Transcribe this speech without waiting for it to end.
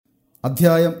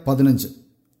അധ്യായം 15.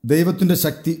 ദൈവത്തിൻ്റെ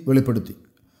ശക്തി വെളിപ്പെടുത്തി.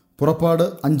 പുറപ്പാട്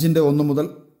 5:1 മുതൽ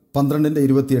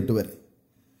 12:28 വരെ.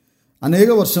 അനേക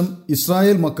വർഷം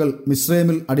ഇസ്രായേൽ മക്കൾ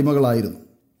മിസ്രൈമിൽ അടിമകളായിരുന്നു.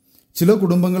 ചില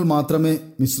കുടുംബങ്ങൾ മാത്രമേ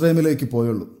മിസ്രൈമിലേക്ക്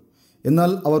പോയുള്ളൂ.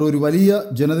 എന്നാൽ അവർ ഒരു വലിയ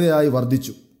ജനതയായി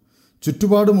വർദ്ധിച്ചു.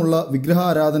 ചുറ്റുപാടുമുള്ള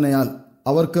വിഗ്രഹാരാധനയാൽ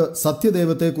അവർക്ക്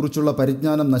സത്യദൈവത്തെക്കുറിച്ചുള്ള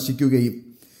പരിജ്ഞാനം നശിക്കുകയും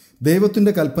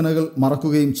ദൈവത്തിൻ്റെ കൽപ്പനകൾ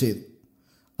മറക്കുകയും ചെയ്തു.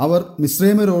 അവർ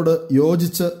മിസ്രൈമ്യരോട്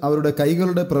യോജിച്ച് അവരുടെ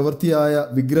കൈകളുടെ പ്രവൃത്തിയായ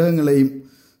വിഗ്രഹങ്ങളെയും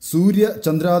സൂര്യ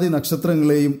ചന്ദ്രാദി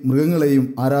നക്ഷത്രങ്ങളെയും മൃഗങ്ങളെയും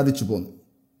ആരാധിച്ചു പോന്നു.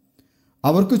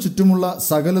 അവർക്ക് ചുറ്റുമുള്ള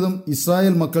സകലതും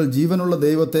ഇസ്രായേൽ മക്കൾ ജീവനുള്ള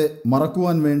ദൈവത്തെ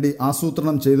മറക്കുവാൻ വേണ്ടി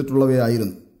ആസൂത്രണം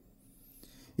ചെയ്തിട്ടുള്ളവയായിരുന്നു.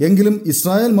 എങ്കിലും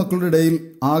ഇസ്രായേൽ മക്കളുടെ ഇടയിൽ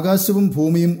ആകാശവും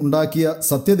ഭൂമിയും ഉണ്ടാക്കിയ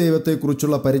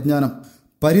സത്യദൈവത്തെക്കുറിച്ചുള്ള പരിജ്ഞാനം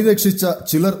പരിരക്ഷിച്ച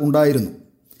ചിലർ ഉണ്ടായിരുന്നു.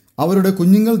 അവരുടെ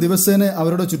കുഞ്ഞുങ്ങൾ ദിവസേന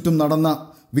അവരുടെ ചുറ്റും നടന്ന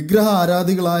വിഗ്രഹ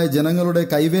ആരാധികളായ ജനങ്ങളുടെ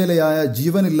കൈവേലയായ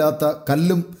ജീവനില്ലാത്ത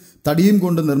കല്ലും തടിയും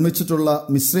കൊണ്ട് നിർമ്മിച്ചിട്ടുള്ള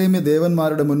മിസ്രൈമ്യ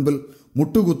ദേവന്മാരുടെ മുൻപിൽ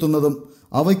മുട്ടുകുത്തുന്നതും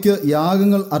അവയ്ക്ക്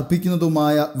യാഗങ്ങൾ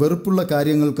അർപ്പിക്കുന്നതുമായ വെറുപ്പുള്ള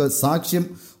കാര്യങ്ങൾക്ക് സാക്ഷ്യം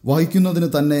വഹിക്കുന്നതിന്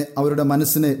തന്നെ അവരുടെ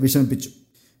മനസ്സിനെ വിഷമിപ്പിച്ചു.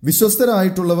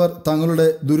 വിശ്വസ്തരായിട്ടുള്ളവർ തങ്ങളുടെ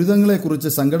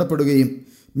ദുരിതങ്ങളെക്കുറിച്ച് സങ്കടപ്പെടുകയും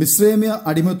മിസ്രൈമ്യ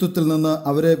അടിമത്വത്തിൽ നിന്ന്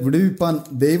അവരെ വിടുവിപ്പാൻ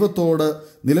ദൈവത്തോട്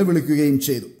നിലവിളിക്കുകയും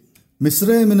ചെയ്തു.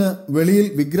 മിസ്രൈമിന് വെളിയിൽ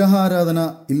വിഗ്രഹാരാധന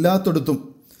ഇല്ലാത്തിടത്തും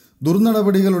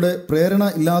ദുർനടപടികളുടെ പ്രേരണ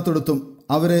ഇല്ലാത്തിടത്തും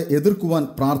അവരെ എതിർക്കുവാൻ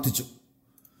പ്രാർത്ഥിച്ചു.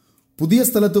 പുതിയ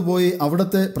സ്ഥലത്ത് പോയി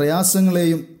അവിടുത്തെ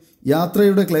പ്രയാസങ്ങളെയും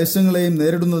യാത്രയുടെ ക്ലേശങ്ങളെയും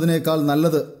നേരിടുന്നതിനേക്കാൾ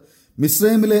നല്ലത്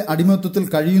മിസ്രൈമിലെ അടിമത്വത്തിൽ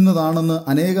കഴിയുന്നതാണെന്ന്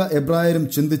അനേക എബ്രായരും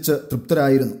ചിന്തിച്ച്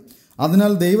തൃപ്തരായിരുന്നു.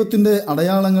 അതിനാൽ ദൈവത്തിൻ്റെ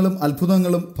അടയാളങ്ങളും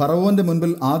അത്ഭുതങ്ങളും ഫറവോന്റെ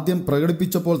മുൻപിൽ ആദ്യം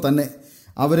പ്രകടിപ്പിച്ചപ്പോൾ തന്നെ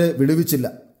അവരെ വിടുവിച്ചില്ല.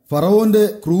 ഫറവോന്റെ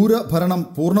ക്രൂര ഭരണം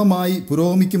പൂർണ്ണമായി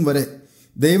പുരോഗമിക്കും വരെ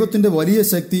ദൈവത്തിൻ്റെ വലിയ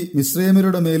ശക്തി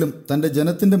മിസ്രൈമ്യരുടെ മേലും തൻ്റെ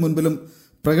ജനത്തിൻ്റെ മുൻപിലും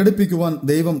പ്രകടിപ്പിക്കുവാൻ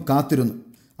ദൈവം കാത്തിരുന്നു.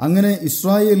 അങ്ങനെ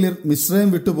ഇസ്രായേല്യർ മിസ്രൈം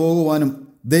വിട്ടുപോകുവാനും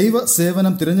ദൈവ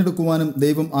സേവനം തിരഞ്ഞെടുക്കുവാനും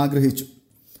ദൈവം ആഗ്രഹിച്ചു.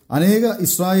 അനേക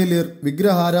ഇസ്രായേല്യർ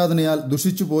വിഗ്രഹാരാധനയാൽ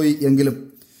ദുഷിച്ചുപോയി എങ്കിലും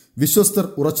വിശ്വസ്തർ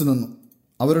ഉറച്ചുനിന്നു.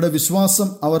 അവരുടെ വിശ്വാസം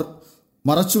അവർ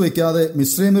മറച്ചുവെക്കാതെ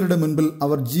മിസ്രൈമ്യരുടെ മുൻപിൽ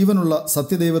അവർ ജീവനുള്ള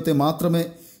സത്യദൈവത്തെ മാത്രമേ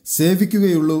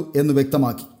സേവിക്കുകയുള്ളൂ എന്ന്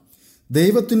വ്യക്തമാക്കി.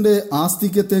 ദൈവത്തിൻ്റെ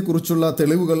ആസ്തിക്യത്തെക്കുറിച്ചുള്ള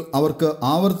തെളിവുകൾ അവർക്ക്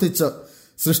ആവർത്തിച്ച്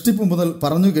സൃഷ്ടിപ്പ് മുതൽ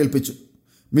പറഞ്ഞു കേൾപ്പിച്ചു.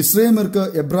 മിസ്രൈമ്യർക്ക്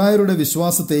എബ്രായരുടെ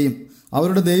വിശ്വാസത്തെയും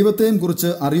അവരുടെ ദൈവത്തെയും കുറിച്ച്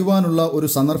അറിയുവാനുള്ള ഒരു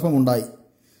സന്ദർഭമുണ്ടായി.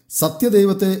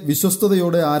 സത്യദൈവത്തെ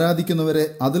വിശ്വസ്തയോടെ ആരാധിക്കുന്നവരെ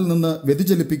അതിൽ നിന്ന്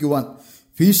വ്യതിചലിപ്പിക്കുവാൻ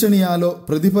ഭീഷണിയാലോ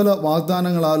പ്രതിഫല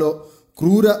വാഗ്ദാനങ്ങളാലോ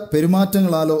ക്രൂര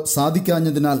പെരുമാറ്റങ്ങളാലോ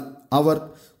സാധിക്കാഞ്ഞതിനാൽ അവർ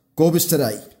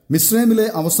കോപിഷ്ഠരായി. മിസ്രൈമിലെ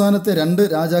അവസാനത്തെ 2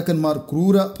 രാജാക്കന്മാർ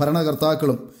ക്രൂര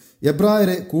ഭരണകർത്താക്കളും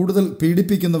എബ്രായരെ കൂടുതൽ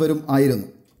പീഡിപ്പിക്കുന്നവരും ആയിരുന്നു.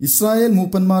 ഇസ്രായേൽ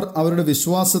മൂപ്പന്മാർ അവരുടെ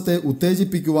വിശ്വാസത്തെ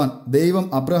ഉത്തേജിപ്പിക്കുവാൻ ദൈവം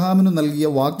അബ്രഹാമിന് നൽകിയ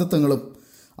വാഗ്ദത്തങ്ങളും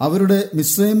അവരുടെ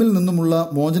മിസ്രൈമിൽ നിന്നുമുള്ള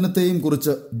മോചനത്തെയും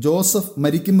കുറിച്ച് ജോസഫ്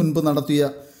മരിക്കും മുൻപ് നടത്തിയ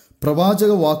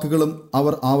പ്രവാചക വാക്കുകളും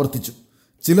അവർ ആവർത്തിച്ചു.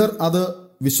 ചിലർ അത്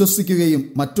വിശ്വസിക്കുകയും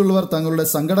മറ്റുള്ളവർ തങ്ങളുടെ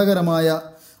സങ്കടകരമായ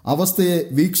അവസ്ഥയെ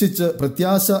വീക്ഷിച്ച്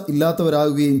പ്രത്യാശ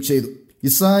ഇല്ലാത്തവരാകുകയും ചെയ്തു.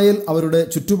 ഇസ്രായേൽ അവരുടെ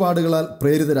ചുറ്റുപാടുകളാൽ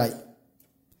പ്രേരിതരായി.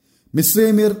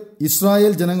 മിസ്രൈമ്യർ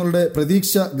ഇസ്രായേൽ ജനങ്ങളുടെ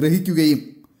പ്രതീക്ഷ ഗ്രഹിക്കുകയും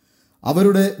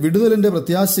അവരുടെ വിടുതലിൻ്റെ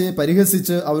പ്രത്യാശയെ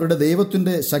പരിഹസിച്ച് അവരുടെ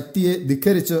ദൈവത്തിൻ്റെ ശക്തിയെ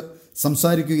ധിക്കരിച്ച്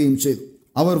സംസാരിക്കുകയും ചെയ്തു.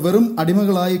 അവർ വെറും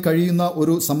അടിമകളായി കഴിയുന്ന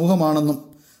ഒരു സമൂഹമാണെന്നും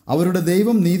അവരുടെ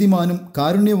ദൈവം നീതിമാനും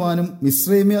കാരുണ്യവാനും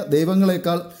മിസ്രൈമ്യ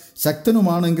ദൈവങ്ങളെക്കാൾ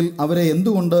ശക്തനുമാണെങ്കിൽ അവരെ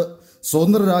എന്തുകൊണ്ട്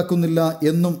സ്വതന്ത്രരാക്കുന്നില്ല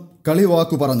എന്നും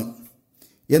കളിവാക്കു പറഞ്ഞു.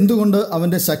 എന്തുകൊണ്ട്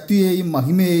അവൻ്റെ ശക്തിയെയും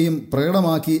മഹിമയെയും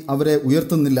പ്രകടമാക്കി അവരെ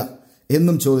ഉയർത്തുന്നില്ല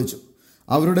എന്നും ചോദിച്ചു.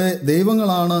 അവരുടെ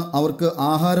ദൈവങ്ങളാണ് അവർക്ക്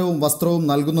ആഹാരവും വസ്ത്രവും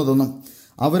നൽകുന്നതെന്നും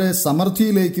അവരെ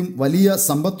സമൃദ്ധിയിലേക്കും വലിയ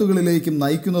സമ്പത്തുകളിലേക്കും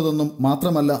നയിക്കുന്നതെന്നും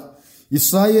മാത്രമല്ല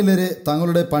ഇസ്രായേലരെ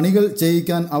തങ്ങളുടെ പണികൾ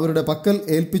ചെയ്യിക്കാൻ അവരുടെ പക്കൽ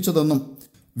ഏൽപ്പിച്ചതെന്നും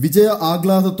വിജയ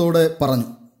ആഹ്ലാദത്തോടെ പറഞ്ഞു.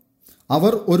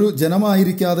 അവർ ഒരു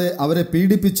ജനമായിരിക്കാതെ അവരെ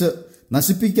പീഡിപ്പിച്ച്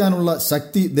നശിപ്പിക്കാനുള്ള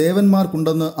ശക്തി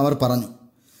ദേവന്മാർക്കുണ്ടെന്ന് അവർ പറഞ്ഞു.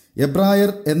 എബ്രായർ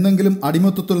എന്നെങ്കിലും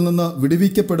അടിമത്വത്തിൽ നിന്ന്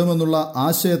വിടുവിക്കപ്പെടുമെന്നുള്ള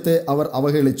ആശയത്തെ അവർ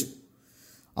അവഹേളിച്ചു.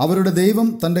 അവരുടെ ദൈവം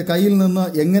തൻ്റെ കയ്യിൽ നിന്ന്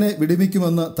എങ്ങനെ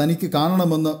വിടുവിക്കുമെന്ന് തനിക്ക്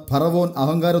കാണണമെന്ന് ഫറവോൻ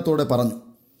അഹങ്കാരത്തോടെ പറഞ്ഞു.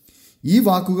 ഈ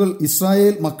വാക്കുകൾ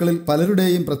ഇസ്രായേൽ മക്കളിൽ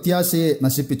പലരുടെയും പ്രത്യാശയെ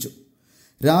നശിപ്പിച്ചു.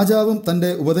 രാജാവും തൻ്റെ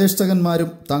ഉപദേഷ്ടകന്മാരും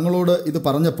തങ്ങളോട് ഇത്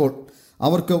പറഞ്ഞപ്പോൾ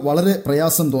അവർക്ക് വളരെ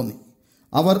പ്രയാസം തോന്നി.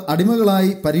 അവർ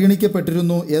അടിമകളായി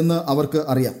പരിഗണിക്കപ്പെട്ടിരുന്നു എന്ന് അവർക്ക്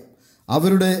അറിയാം.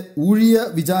 അവരുടെ ഊഴിയ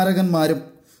വിചാരകന്മാരും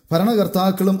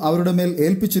ഭരണകർത്താക്കളും അവരുടെ മേൽ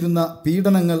ഏൽപ്പിച്ചിരുന്ന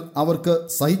പീഡനങ്ങൾ അവർക്ക്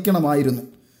സഹിക്കണമായിരുന്നു.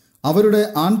 അവരുടെ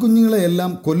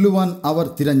ആൺകുഞ്ഞുങ്ങളെയെല്ലാം കൊല്ലുവാൻ അവർ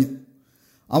തിരഞ്ഞു.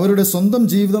 അവരുടെ സ്വന്തം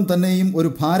ജീവിതം തന്നെയും ഒരു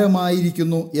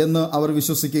ഭാരമായിരിക്കുന്നു എന്ന് അവർ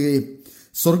വിശ്വസിക്കുകയും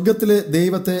സ്വർഗത്തിലെ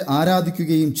ദൈവത്തെ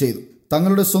ആരാധിക്കുകയും ചെയ്തു.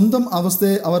 തങ്ങളുടെ സ്വന്തം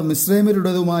അവസ്ഥയെ അവർ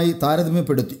മിസ്രൈമ്യരുടേതുമായി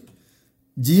താരതമ്യപ്പെടുത്തി.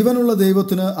 ജീവനുള്ള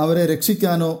ദൈവത്തിന് അവരെ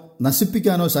രക്ഷിക്കാനോ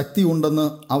നശിപ്പിക്കാനോ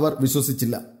ശക്തിയുണ്ടെന്ന് അവർ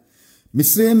വിശ്വസിച്ചില്ല.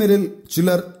 മിസ്രൈമ്യരിൽ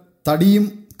ചിലർ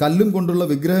തടിയും കല്ലും കൊണ്ടുള്ള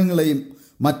വിഗ്രഹങ്ങളെയും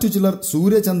മറ്റു ചിലർ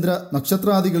സൂര്യചന്ദ്ര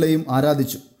നക്ഷത്രാദികളെയും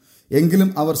ആരാധിച്ചു.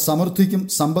 എങ്കിലും അവർ സമൃദ്ധിക്കും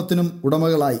സമ്പത്തിനും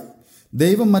ഉടമകളായി.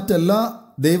 ദൈവം മറ്റെല്ലാ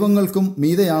ദൈവങ്ങൾക്കും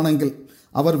മീതെയാണെങ്കിൽ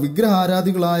അവർ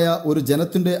വിഗ്രഹാരാധികളായ ഒരു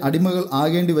ജനത്തിൻ്റെ അടിമകൾ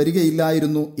ആകേണ്ടി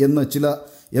വരികയില്ലായിരുന്നു എന്ന് ചില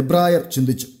എബ്രായർ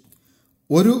ചിന്തിച്ചു.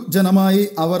 ഒരു ജനമായി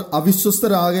അവർ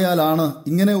അവിശ്വസ്തരാകയാലാണ്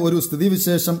ഇങ്ങനെ ഒരു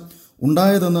സ്ഥിതിവിശേഷം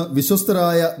ഉണ്ടായതെന്ന്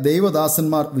വിശ്വസ്തരായ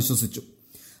ദൈവദാസന്മാർ വിശ്വസിച്ചു.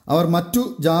 അവർ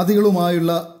മറ്റു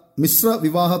ജാതികളുമായുള്ള മിശ്ര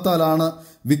വിവാഹത്താലാണ്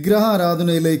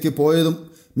വിഗ്രഹാരാധനയിലേക്ക് പോയതും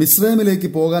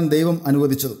മിസ്രൈമിലേക്ക് പോകാൻ ദൈവം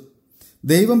അനുവദിച്ചതും.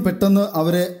 ദൈവം പെട്ടെന്ന്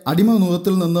അവരെ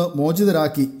അടിമനുഖത്തിൽ നിന്ന്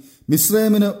മോചിതരാക്കി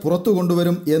മിസ്രൈമിന് പുറത്തു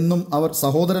കൊണ്ടുവരും എന്നും അവർ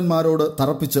സഹോദരന്മാരോട്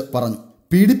തറപ്പിച്ച് പറഞ്ഞു.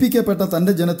 പീഡിപ്പിക്കപ്പെട്ട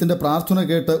തന്റെ ജനത്തിന്റെ പ്രാർത്ഥന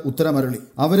കേട്ട് ഉത്തരമരുളി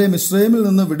അവരെ മിസ്രൈമിൽ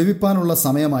നിന്ന് വിടുവിപ്പാനുള്ള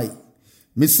സമയമായി.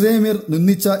 മിസ്രൈമ്യർ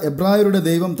നിന്ദിച്ച എബ്രായരുടെ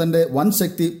ദൈവം തന്റെ വൻ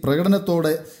ശക്തി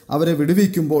പ്രകടനത്തോടെ അവരെ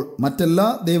വിടുവിക്കുമ്പോൾ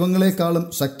മറ്റെല്ലാ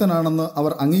ദൈവങ്ങളെക്കാളും ശക്തനാണെന്ന്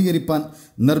അവർ അംഗീകരിപ്പാൻ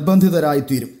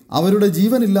നിർബന്ധിതരായിത്തീരും. അവരുടെ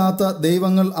ജീവനില്ലാത്ത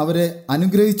ദൈവങ്ങൾ അവരെ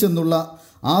അനുഗ്രഹിച്ചെന്നുള്ള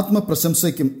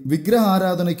ആത്മപ്രശംസയ്ക്കും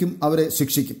വിഗ്രഹാരാധനയ്ക്കും അവരെ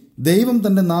ശിക്ഷിക്കും. ദൈവം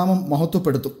തന്റെ നാമം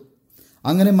മഹത്വപ്പെടുത്തും.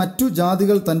 അങ്ങനെ മറ്റു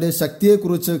ജാതികൾ തന്റെ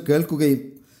ശക്തിയെക്കുറിച്ച്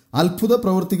കേൾക്കുകയും അത്ഭുത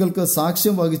പ്രവൃത്തികൾക്ക്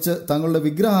സാക്ഷ്യം വഹിച്ച് തങ്ങളുടെ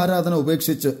വിഗ്രഹാരാധന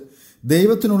ഉപേക്ഷിച്ച്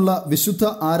ദൈവത്തിനുള്ള വിശുദ്ധ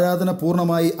ആരാധന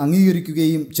പൂർണ്ണമായി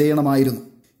അംഗീകരിക്കുകയും ചെയ്യണമായിരുന്നു.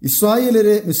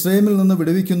 ഇസ്രായേലരെ മിസ്രൈമിൽ നിന്ന്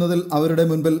വിടുവിക്കുന്നതിൽ അവരുടെ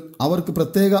മുൻപിൽ അവർക്ക്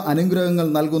പ്രത്യേക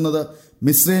അനുഗ്രഹങ്ങൾ നൽകുന്നത്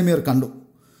മിസ്രൈമ്യർ കണ്ടു.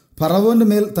 ഫറവോന്റെ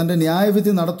മേൽ തന്റെ ന്യായവിധി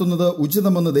നടത്തുന്നത്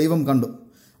ഉചിതമെന്ന് ദൈവം കണ്ടു.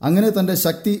 അങ്ങനെ തന്റെ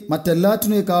ശക്തി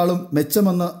മറ്റെല്ലാറ്റിനേക്കാളും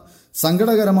മെച്ചമെന്ന്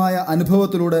സങ്കടകരമായ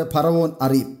അനുഭവത്തിലൂടെ ഫറവോൻ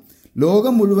അറിയും.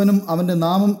 ലോകം മുഴുവനും അവന്റെ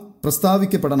നാമം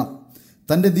പ്രസ്താവിക്കപ്പെടണം.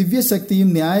 തന്റെ ദിവ്യശക്തിയും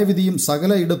ന്യായവിധിയും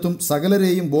സകലയിടത്തും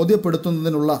സകലരെയും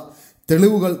ബോധ്യപ്പെടുത്തുന്നതിനുള്ള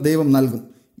തെളിവുകൾ ദൈവം നൽകും.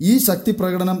 ഈ ശക്തി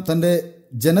പ്രകടനം തന്റെ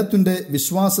ജനത്തിന്റെ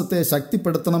വിശ്വാസത്തെ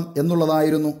ശക്തിപ്പെടുത്തണം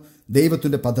എന്നുള്ളതായിരുന്നു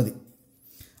ദൈവത്തിന്റെ പദ്ധതി.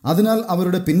 അതിനാൽ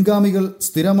അവരുടെ പിൻഗാമികൾ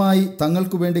സ്ഥിരമായി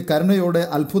തങ്ങൾക്കു വേണ്ടി കരുണയോടെ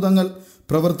അത്ഭുതങ്ങൾ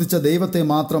പ്രവർത്തിച്ച ദൈവത്തെ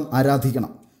മാത്രം ആരാധിക്കണം.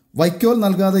 വൈക്കോൽ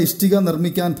നൽകാതെ ഇഷ്ടിക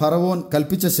നിർമ്മിക്കാൻ ഫറവോൻ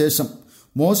കൽപ്പിച്ച ശേഷം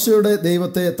മോശയുടെ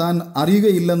ദൈവത്തെ താൻ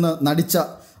അറിയുകയില്ലെന്ന് നടിച്ച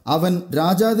അവൻ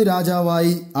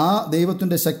രാജാതിരാജാവായി ആ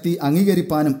ദൈവത്തിന്റെ ശക്തി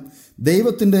അംഗീകരിപ്പാനും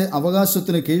ദൈവത്തിന്റെ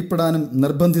അവകാശത്തിന് കീഴ്പ്പെടാനും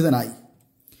നിർബന്ധിതനായി.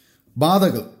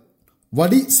 ബാധകൾ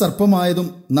വടി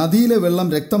സർപ്പമായതും നദിയിലെ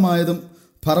വെള്ളം രക്തമായതും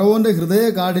ഫറവോന്റെ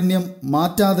ഹൃദയകാഠിന്യം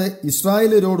മാറ്റാതെ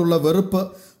ഇസ്രായേലരോടുള്ള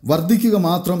വെറുപ്പ് വർദ്ധിക്കുക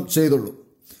മാത്രം ചെയ്തുള്ളൂ.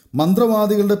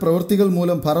 മന്ത്രവാദികളുടെ പ്രവൃത്തികൾ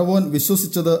മൂലം ഫറവോൻ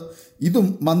വിശ്വസിച്ചത്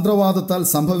ഇതും മന്ത്രവാദത്താൽ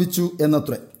സംഭവിച്ചു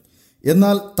എന്നത്രേ.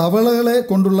 എന്നാൽ തവളകളെ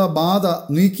കൊണ്ടുള്ള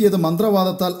ബാധ നീക്കിയത്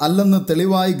മന്ത്രവാദത്താൽ അല്ലെന്ന്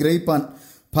തെളിവായി ഗ്രഹിപ്പാൻ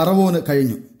ഫറവോന്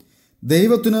കഴിഞ്ഞു.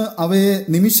 ദൈവത്തിന് അവയെ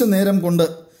നിമിഷ നേരം കൊണ്ട്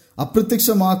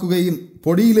അപ്രത്യക്ഷമാക്കുകയും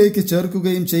പൊടിയിലേക്ക്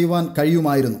ചേർക്കുകയും ചെയ്യുവാൻ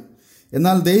കഴിയുമായിരുന്നു.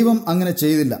 എന്നാൽ ദൈവം അങ്ങനെ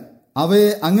ചെയ്തില്ല.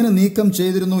 അവയെ അങ്ങനെ നീക്കം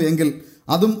ചെയ്തിരുന്നു എങ്കിൽ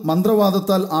അതും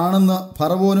മന്ത്രവാദത്താൽ ആണെന്ന്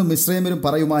ഫറവോനും മിസ്രൈമ്യരും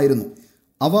പറയുമായിരുന്നു.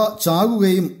 അവ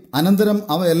ചാകുകയും അനന്തരം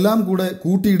അവ എല്ലാം കൂടെ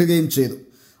കൂട്ടിയിടുകയും ചെയ്തു.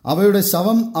 അവയുടെ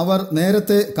ശവം അവർ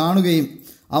നേരത്തെ കാണുകയും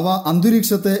അവ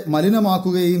അന്തരീക്ഷത്തെ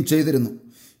മലിനമാക്കുകയും ചെയ്തിരുന്നു.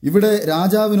 ഇവിടെ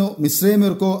രാജാവിനോ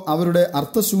മിസ്രൈമ്യർക്കോ അവരുടെ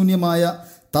അർത്ഥശൂന്യമായ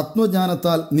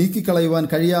തത്വജ്ഞാനത്താൽ നീക്കിക്കളയുവാൻ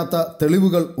കഴിയാത്ത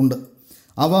തെളിവുകൾ ഉണ്ട്.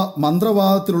 അവ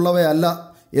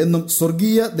മന്ത്രവാദത്തിലുള്ളവയല്ല എന്നും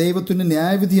സ്വർഗീയ ദൈവത്തിന്റെ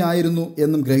ന്യായവിധിയായിരുന്നു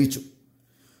എന്നും ഗ്രഹിച്ചു.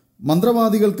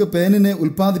 മന്ത്രവാദികൾക്ക് പേനിനെ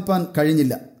ഉൽപ്പാദിപ്പാൻ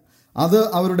കഴിഞ്ഞില്ല.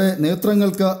 അത് അവരുടെ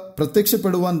നേത്രങ്ങൾക്ക്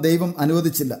പ്രത്യക്ഷപ്പെടുവാൻ ദൈവം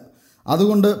അനുവദിച്ചില്ല.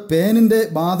 അതുകൊണ്ട് പേനിന്റെ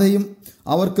ബാധയും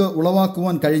അവർക്ക്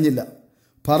ഉളവാക്കുവാൻ കഴിഞ്ഞില്ല.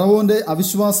 ഫറവോന്റെ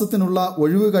അവിശ്വാസത്തിനുള്ള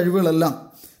ഒഴിവ് കഴിവുകളെല്ലാം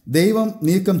ദൈവം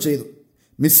നീക്കം ചെയ്തു.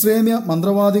 മിസ്രൈമ്യ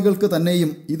മന്ത്രവാദികൾക്ക്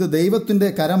തന്നെയും ഇത്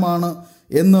ദൈവത്തിന്റെ കരമാണ്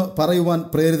എന്ന് പറയുവാൻ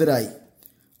പ്രേരിതരായി.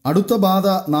 അടുത്ത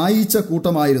ബാധ നായീച്ച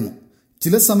കൂട്ടമായിരുന്നു.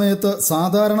 ചില സമയത്ത്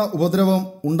സാധാരണ ഉപദ്രവം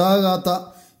ഉണ്ടാകാത്ത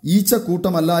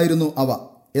ഈച്ചക്കൂട്ടമല്ലായിരുന്നു അവ.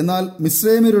 എന്നാൽ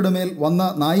മിസ്രൈമ്യരുടെ മേൽ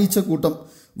വന്ന നായീച്ചക്കൂട്ടം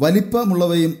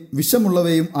വലിപ്പമുള്ളവയും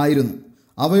വിഷമുള്ളവയും ആയിരുന്നു.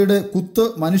 അവയുടെ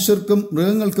കുത്ത് മനുഷ്യർക്കും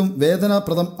മൃഗങ്ങൾക്കും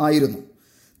വേദനാപ്രദം ആയിരുന്നു.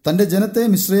 തന്റെ ജനത്തെ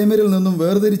മിസ്രൈമ്യരിൽ നിന്നും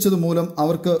വേർതിരിച്ചതുമൂലം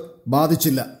അവർക്ക്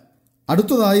ബാധിച്ചില്ല.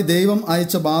 അടുത്തതായി ദൈവം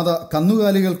അയച്ച ബാധ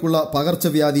കന്നുകാലികൾക്കുള്ള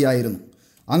പകർച്ചവ്യാധിയായിരുന്നു.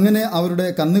 അങ്ങനെ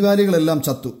അവരുടെ കന്നുകാലികളെല്ലാം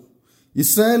ചത്തു.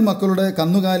 ഇസ്രായേൽ മക്കളുടെ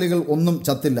കന്നുകാലികൾ ഒന്നും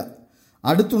ചത്തില്ല.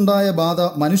 അടുത്തുണ്ടായ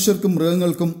ബാധ മനുഷ്യർക്കും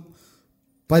മൃഗങ്ങൾക്കും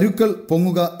പരുക്കൾ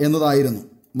പൊങ്ങുക എന്നതായിരുന്നു.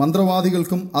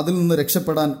 മന്ത്രവാദികൾക്കും അതിൽ നിന്ന്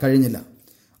രക്ഷപ്പെടാൻ കഴിഞ്ഞില്ല.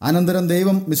 അനന്തരം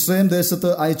ദൈവം മിസ്രൈം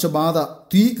ദേശത്ത് അയച്ച ബാധ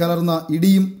തീ കലർന്ന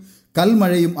ഇടിയും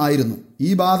കൽമഴയും ആയിരുന്നു.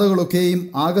 ഈ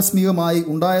ബാധകളൊക്കെയും ആകസ്മികമായി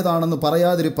ഉണ്ടായതാണെന്ന്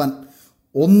പറയാതിരിപ്പാൻ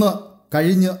ഒന്ന്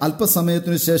കഴിഞ്ഞ്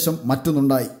അല്പസമയത്തിനു ശേഷം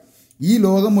മറ്റൊന്നുണ്ടായി. ഈ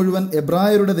ലോകം മുഴുവൻ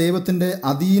എബ്രായരുടെ ദൈവത്തിന്റെ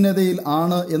അധീനതയിൽ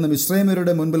ആണ് എന്ന്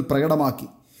മിസ്രൈമ്യരുടെ മുൻപിൽ പ്രകടമാക്കി.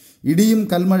 ഇടിയും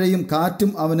കൽമഴയും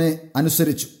കാറ്റും അവനെ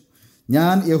അനുസരിച്ചു.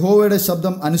 ഞാൻ യഹോവയുടെ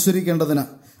ശബ്ദം അനുസരിക്കേണ്ടതിന്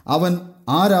അവൻ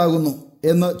ആരാകുന്നു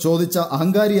എന്ന് ചോദിച്ച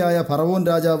അഹങ്കാരിയായ ഫറവോൻ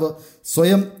രാജാവ്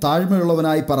സ്വയം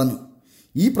താഴ്മയുള്ളവനായി പറഞ്ഞു,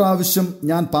 ഈ പ്രാവശ്യം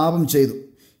ഞാൻ പാപം ചെയ്തു.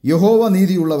 യഹോവ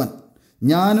നീതിയുള്ളവൻ,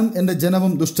 ഞാനും എൻ്റെ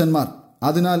ജനവും ദുഷ്ടന്മാർ.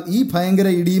 അതിനാൽ ഈ ഭയങ്കര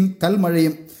ഇടിയും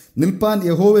കൽമഴയും നിൽപ്പാൻ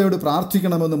യഹോവയോട്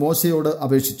പ്രാർത്ഥിക്കണമെന്ന് മോശയോട്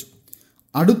അപേക്ഷിച്ചു.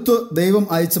 അടുത്ത് ദൈവം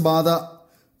അയച്ച ബാധ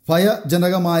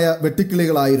ഭയജനകമായ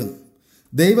വെട്ടുക്കിളികളായിരുന്നു.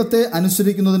 ദൈവത്തെ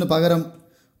അനുസരിക്കുന്നതിന് പകരം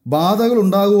ബാധകൾ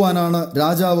ഉണ്ടാകുവാനാണ്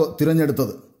രാജാവ്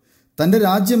തിരഞ്ഞെടുത്തത്. തൻ്റെ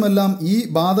രാജ്യമെല്ലാം ഈ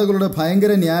ബാധകളുടെ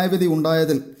ഭയങ്കര ന്യായവിധി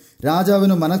ഉണ്ടായതിൽ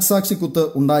രാജാവിന് മനസ്സാക്ഷിക്കുത്ത്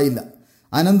ഉണ്ടായില്ല.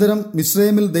 അനന്തരം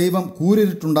മിസ്രൈമിൽ ദൈവം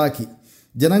കൂരിരുട്ടുണ്ടാക്കി.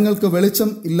 ജനങ്ങൾക്ക് വെളിച്ചം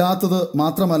ഇല്ലാത്തത്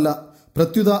മാത്രമല്ല,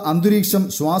 പ്രത്യുത അന്തരീക്ഷം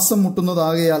ശ്വാസം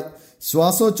മുട്ടുന്നതാകയാൽ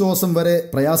ശ്വാസോച്ഛ്വാസം വരെ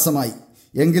പ്രയാസമായി.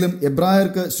 എങ്കിലും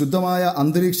എബ്രായർക്ക് ശുദ്ധമായ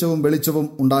അന്തരീക്ഷവും വെളിച്ചവും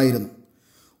ഉണ്ടായിരുന്നു.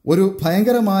 ഒരു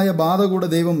ഭയങ്കരമായ ബാധ കൂടെ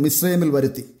ദൈവം മിസ്രൈമിൽ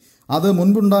വരുത്തി. അത്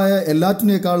മുൻപുണ്ടായ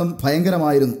എല്ലാറ്റിനേക്കാളും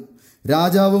ഭയങ്കരമായിരുന്നു.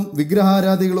 രാജാവും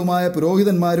വിഗ്രഹാരാധികളുമായ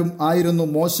പുരോഹിതന്മാരും ആയിരുന്നു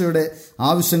മോശയുടെ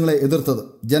ആവശ്യങ്ങളെ എതിർത്തത്.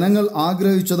 ജനങ്ങൾ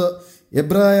ആഗ്രഹിച്ചത്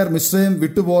എബ്രായർ മിസ്രൈം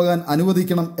വിട്ടുപോകാൻ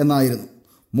അനുവദിക്കണം എന്നായിരുന്നു.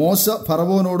 മോശ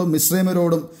ഫറവോനോടും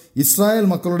മിസ്രൈമരോടും ഇസ്രായേൽ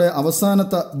മക്കളുടെ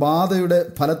അവസാനത്തെ ബാധയുടെ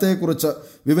ഫലത്തെക്കുറിച്ച്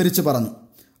വിവരിച്ചു പറഞ്ഞു.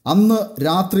 അന്ന്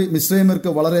രാത്രി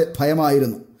മിസ്രൈമ്യർക്ക് വളരെ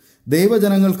ഭയമായിരുന്നു.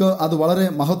 ദൈവജനങ്ങൾക്ക് അത് വളരെ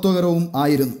മഹത്വകരവും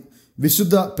ആയിരുന്നു.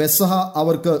 വിശുദ്ധ പെസഹ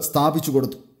അവർക്ക് സ്ഥാപിച്ചു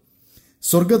കൊടുത്തു.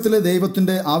 സ്വർഗത്തിലെ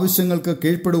ദൈവത്തിൻ്റെ ആവശ്യങ്ങൾക്ക്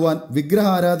കീഴ്പ്പെടുവാൻ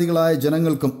വിഗ്രഹാരാധികളായ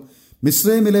ജനങ്ങൾക്കും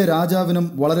മിസ്രൈമിലെ രാജാവിനും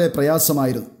വളരെ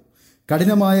പ്രയാസമായിരുന്നു.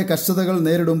 കഠിനമായ കഷ്ടതകൾ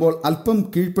നേരിടുമ്പോൾ അല്പം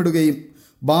കീഴ്പ്പെടുകയും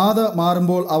ബാധ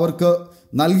മാറുമ്പോൾ അവർക്ക്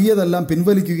നൽകിയതെല്ലാം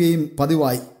പിൻവലിക്കുകയും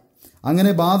പതിവായി.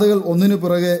 അങ്ങനെ ബാധകൾ ഒന്നിനു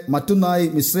പുറകെ മറ്റൊന്നായി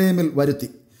മിസ്രൈമിൽ വരുത്തി.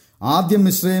 ആദ്യം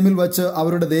മിസ്രൈമിൽ വച്ച്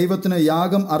അവരുടെ ദൈവത്തിന്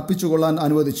യാഗം അർപ്പിച്ചുകൊള്ളാൻ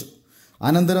അനുവദിച്ചു.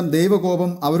 അനന്തരം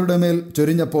ദൈവകോപം അവരുടെ മേൽ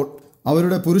ചൊരിഞ്ഞപ്പോൾ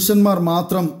അവരുടെ പുരുഷന്മാർ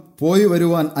മാത്രം പോയി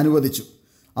വരുവാൻ അനുവദിച്ചു.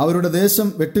 അവരുടെ ദേശം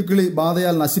വെട്ടുക്കിളി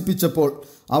ബാധയാൽ നശിപ്പിച്ചപ്പോൾ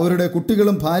അവരുടെ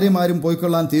കുട്ടികളും ഭാര്യമാരും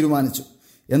പോയിക്കൊള്ളാൻ തീരുമാനിച്ചു.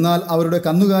 എന്നാൽ അവരുടെ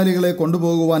കന്നുകാലികളെ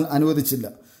കൊണ്ടുപോകുവാൻ അനുവദിച്ചില്ല.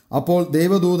 അപ്പോൾ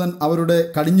ദൈവദൂതൻ അവരുടെ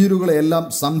കടിഞ്ഞൂരുകളെയെല്ലാം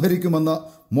സംഹരിക്കുമെന്ന്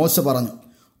മോശ പറഞ്ഞു.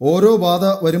 ഓരോ ബാധ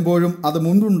വരുമ്പോഴും അത്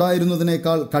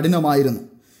മുൻപുണ്ടായിരുന്നതിനേക്കാൾ കഠിനമായിരുന്നു.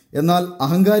 എന്നാൽ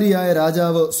അഹങ്കാരിയായ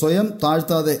രാജാവ് സ്വയം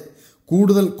താഴ്ത്താതെ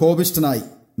കൂടുതൽ കോപിഷ്ഠനായി.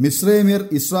 മിസ്രൈമ്യർ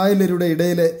ഇസ്രായേല്യരുടെ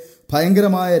ഇടയിലെ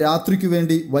ഭയങ്കരമായ രാത്രിക്കു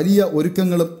വേണ്ടി വലിയ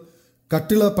ഒരുക്കങ്ങളും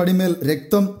കട്ടിള പടിമേൽ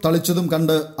രക്തം തളിച്ചതും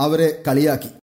കണ്ട് അവരെ കളിയാക്കി.